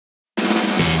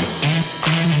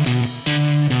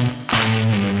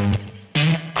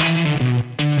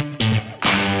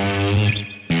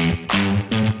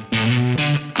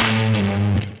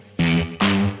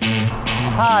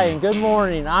and good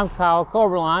morning. I'm Kyle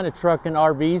Coberline, a truck and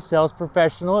RV sales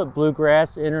professional at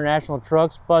Bluegrass International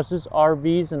Trucks, Buses,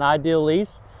 RVs, and Ideal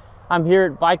Lease. I'm here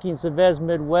at Viking-Cives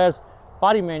Midwest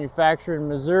Body Manufacturer in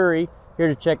Missouri, here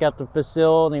to check out the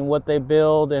facility and what they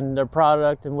build and their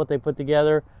product and what they put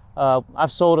together.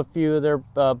 I've sold a few of their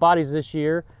bodies this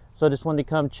year, so I just wanted to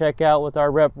come check out with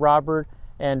our rep Robert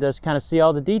and just kind of see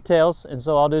all the details. And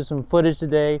so I'll do some footage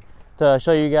today to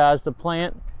show you guys the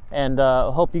plant, and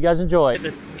hope you guys enjoy.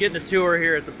 Getting the tour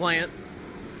here at the plant.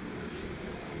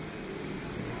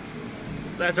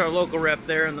 That's our local rep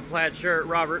there in the plaid shirt,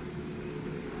 Robert.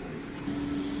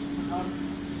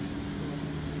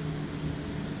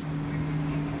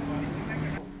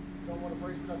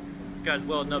 Guys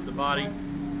welding up the body.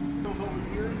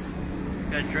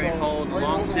 Got a drain hole and a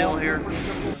long seal here.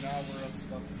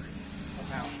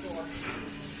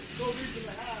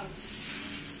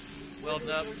 Welded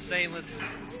up, stainless.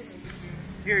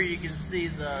 Here you can see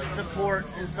the support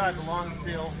inside the long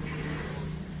seal.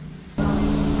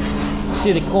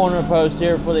 See the corner post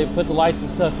here before they put the lights and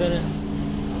stuff in it.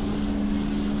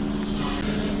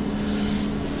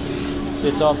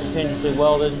 It's all continuously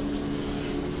welded.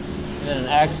 And then an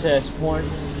access point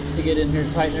to get in here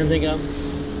and tighten everything up.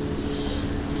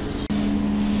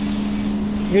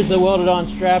 Here's the welded on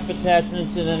strap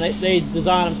attachments, and then they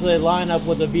design them so they line up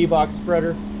with a V-box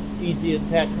spreader. Easy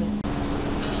attachment.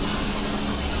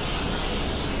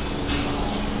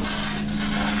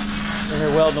 And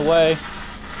they're welding away.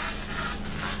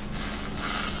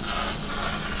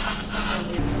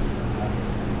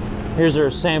 Here's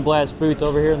our sandblast booth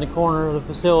over here in the corner of the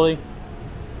facility.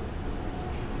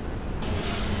 I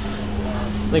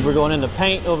think we're going into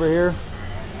paint over here.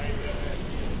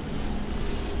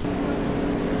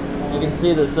 You can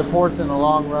see the supports in the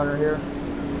long runner here.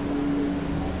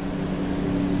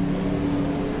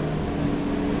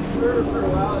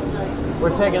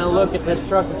 We're taking a look at this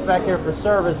truck that's back here for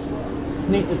service. It's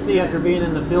neat to see after being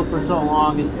in the field for so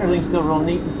long. Everything's still real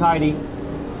neat and tidy.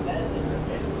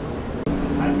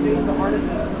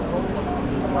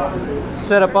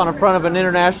 Set up on the front of an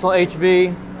International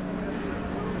HV.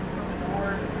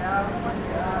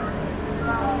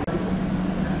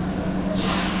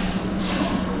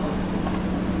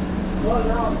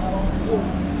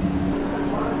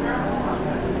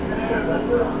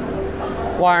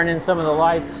 Wiring in some of the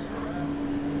lights.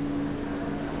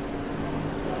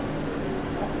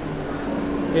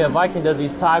 Yeah, Viking does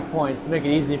these tie points to make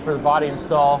it easy for the body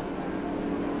install.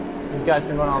 These guys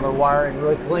can run all their wiring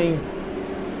really clean.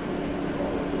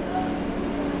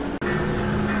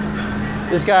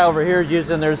 This guy over here is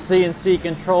using their CNC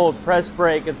controlled press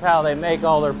brake. It's how they make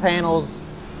all their panels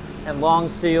and long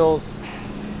seals.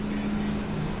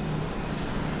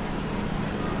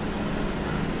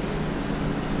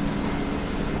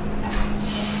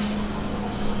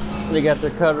 They got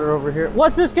their cutter over here.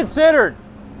 What's this considered?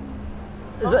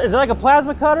 Is it like a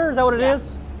plasma cutter? Is that what it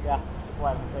is? Yeah,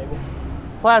 plasma table.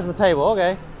 Plasma table,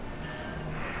 okay.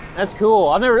 That's cool.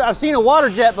 I've seen a water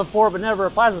jet before, but never a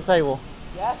plasma table.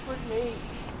 Yeah, it's pretty neat.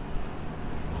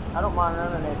 I don't mind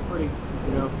running it. It's pretty,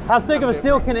 you know. How thick of a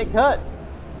steel can it cut?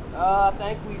 I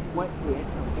think we went to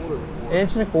 1.25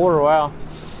 inches before. 1.25 inches,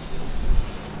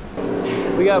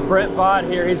 wow. We got Brent Vaught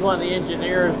here. He's one of the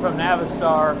engineers from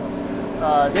Navistar.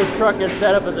 This truck is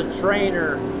set up as a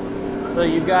trainer, so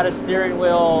you've got a steering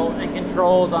wheel and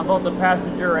controls on both the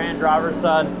passenger and driver's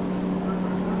side.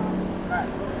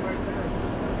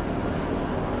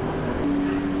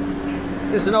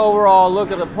 Just an overall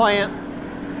look at the plant.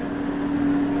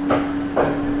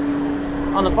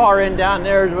 On the far end down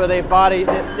there is where they body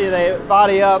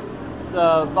up,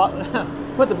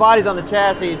 put the bodies on the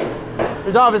chassis.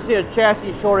 There's obviously a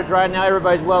chassis shortage right now.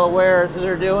 Everybody's well aware, so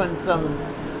they're doing some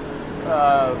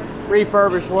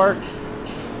refurbished work.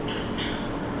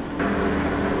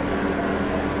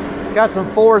 Got some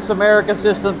Force America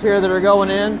systems here that are going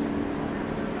in.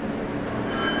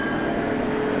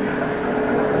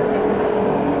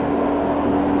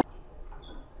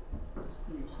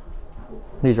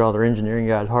 These are all their engineering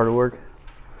guys, hard at work.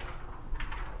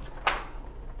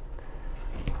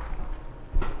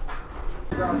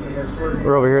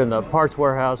 We're over here in the parts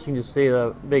warehouse. You can just see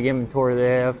the big inventory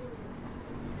they have.